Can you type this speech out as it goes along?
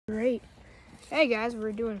Hey guys,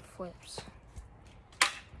 we're doing flips.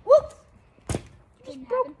 Whoops! Just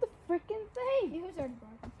broke the freaking thing. It was already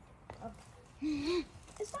broken. Oh.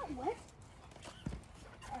 It's not wet.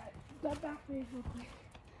 Alright, step back please real quick.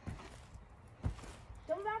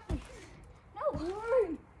 Don't back me. No.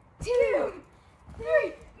 1, 2,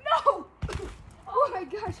 3. No! Oh my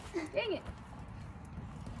gosh, dang it.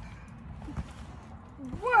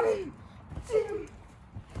 1, 2,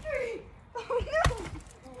 3. Oh no!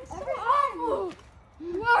 That's so awful.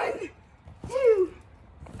 1, 2,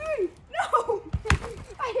 3. No!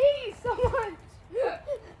 I hate you so much.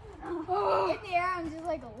 Oh. In the air, I'm just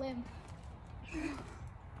like a limb.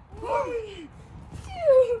 1,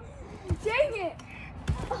 2. Dang it!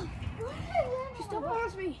 Just Don't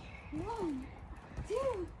bounce me. 1,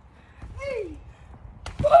 2, 3.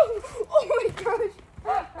 Oh my gosh!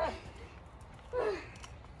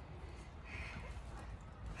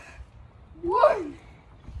 1,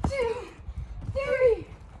 2, 3.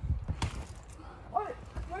 Oh,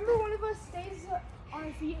 remember one of us stays on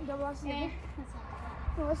our feet and double us together? Yeah.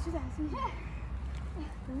 So let's do that. See?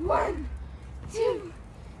 1, 2,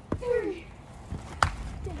 3.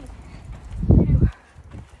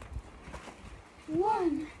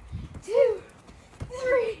 1, 2,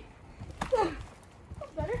 3.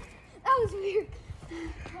 That's better. That was weird.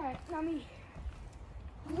 Alright, now me.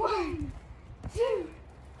 1, 2,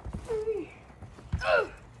 3.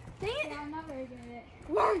 Dang it! Yeah, I'm not very good at it.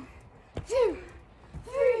 1, 2,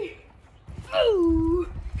 3. Ooh.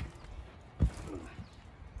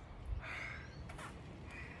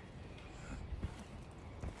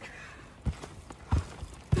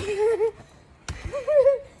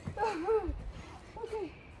 Okay.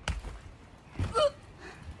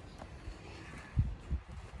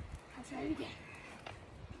 I'll try it again.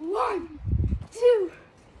 1, 2,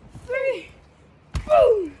 3.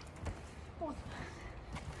 Boom!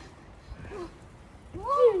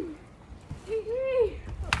 1, 2, 3.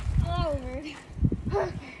 Oh, weird.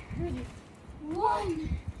 Okay, ready.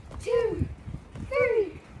 1, 2,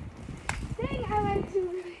 3. Dang, I went too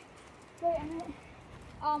really. Wait a minute.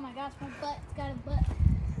 Oh my gosh, my butt's got a butt.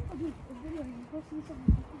 Oh, dude, the video, you're supposed to do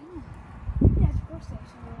something. Yeah, it's supposed to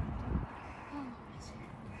actually. Oh my gosh.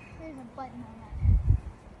 There's a button on that.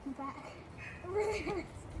 Back. It really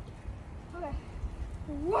hurts. Okay.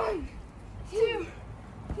 1, 2,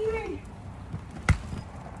 3.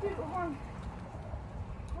 Dude, hold on.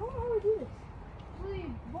 I don't know how we do this. Really,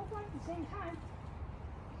 both on at the same time.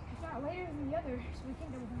 It's not later than the other, so we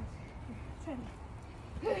can't double bounce.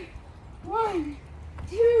 Here, try it. 1,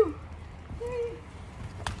 2, 3.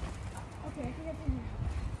 Okay, I think I can.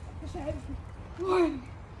 Let's try it. 1,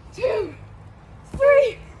 2,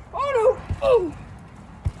 3. Oh no! Oh!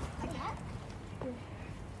 Like that?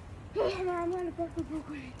 I'm gonna fuck up real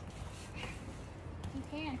quick. You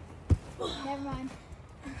can. Never mind.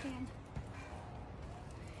 You can.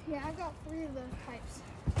 Yeah, I've got 3 of those pipes.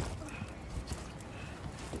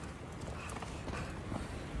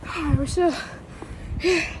 Alright, we're still.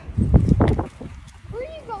 Where are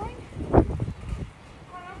you going?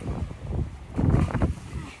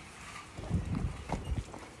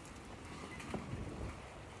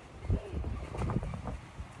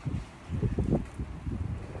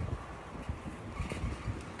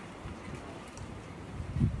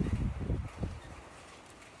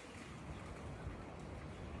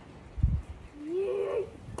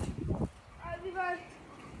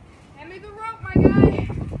 Hand me the rope, my guy.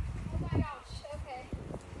 Oh my gosh, okay.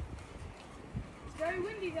 It's very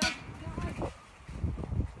windy though. Not like it.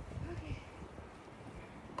 Okay.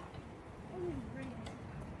 Oh, this is great.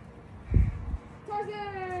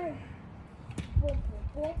 Tarzan!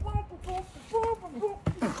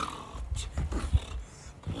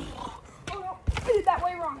 Oh no, I did that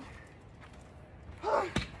way wrong.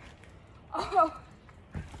 Oh.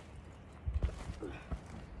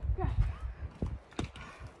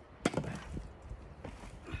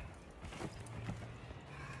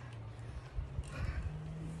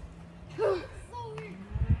 So weird.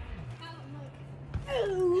 How look.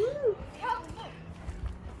 How look.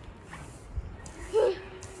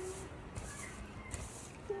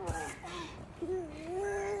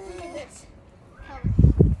 Look at this. How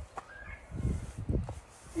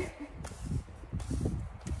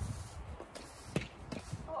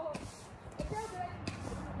Oh.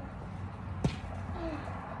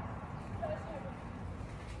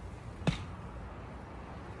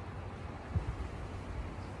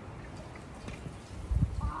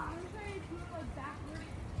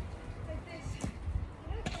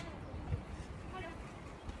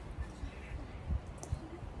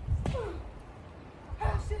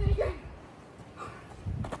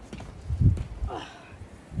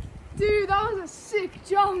 Dude, that was a sick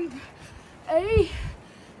jump. Hey.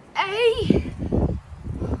 Hey.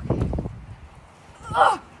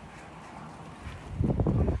 Ugh.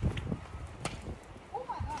 Oh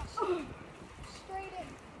my gosh. Straight in.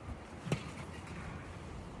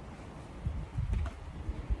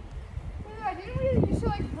 Dude, I didn't really used to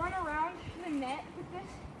like run around the net with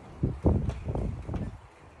this.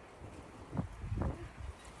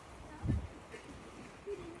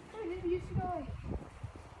 I didn't used to go like.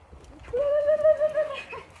 Wait,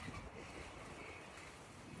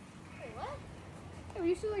 what? Yeah, we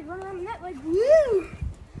used to like run around the net like woo.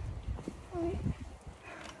 Okay.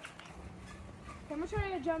 I'm gonna try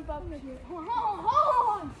to jump up with you. Hold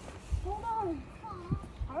on. Hold on.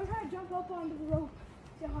 I'm gonna try to jump up onto the rope.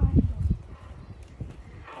 See how high I can go.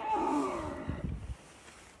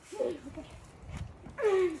 Okay.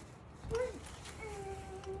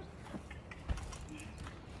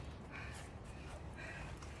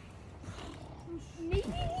 Maybe he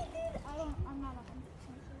did. I'm not 100%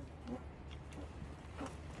 sure.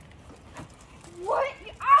 What?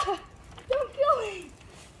 Ah! Don't kill me!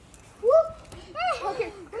 Whoop! Ah, okay,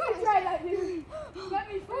 let me try that, dude. Let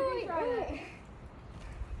me freaking try that.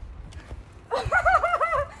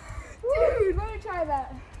 Dude, let me try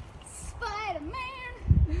that. Spider-Man.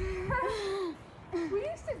 We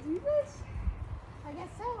used to do this? I guess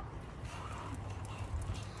so.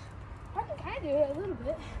 I can kind of do it a little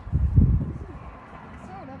bit.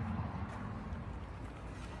 Sort of.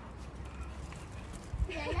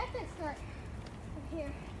 Yeah, I got to start from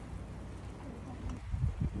here.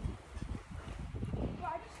 Well,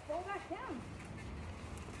 I just fall back down.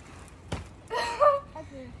 That's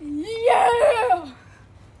weird. Yeah!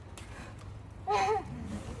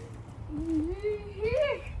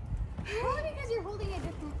 Probably because you're holding it a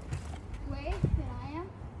different way than I am.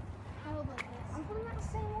 I hold like this. I'm holding that the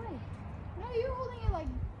same way. No, you're holding it like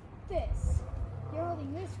this. You're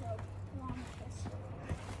holding this rope along with this.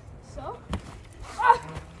 So? Ah!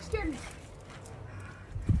 Scared me.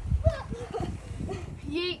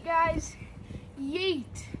 Yeet, guys.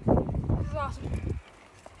 Yeet. This is awesome.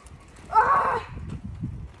 Ah!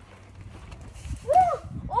 Woo!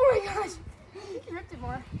 Oh my gosh. You ripped it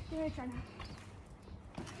more. Give me a try now.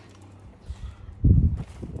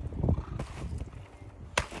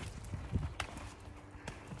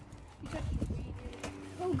 You touched it.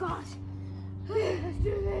 Oh gosh. Let's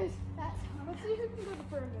do this. Let's see who can go the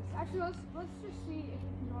furthest. Actually, let's just see if we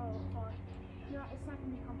can go a little far. No, it's not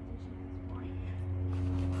gonna be a competition at this point.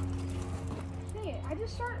 Dang it! I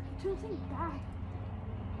just start tilting back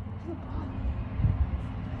to the bottom.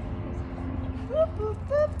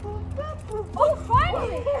 Oh,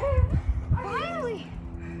 finally! Finally!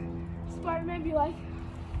 Spider-Man be like.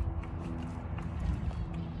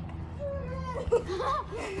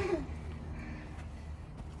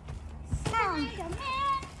 Spider-Man.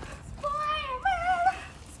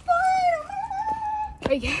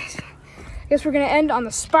 Hey guys, I guess we're gonna end on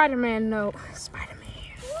the Spider-Man note. Spider-Man.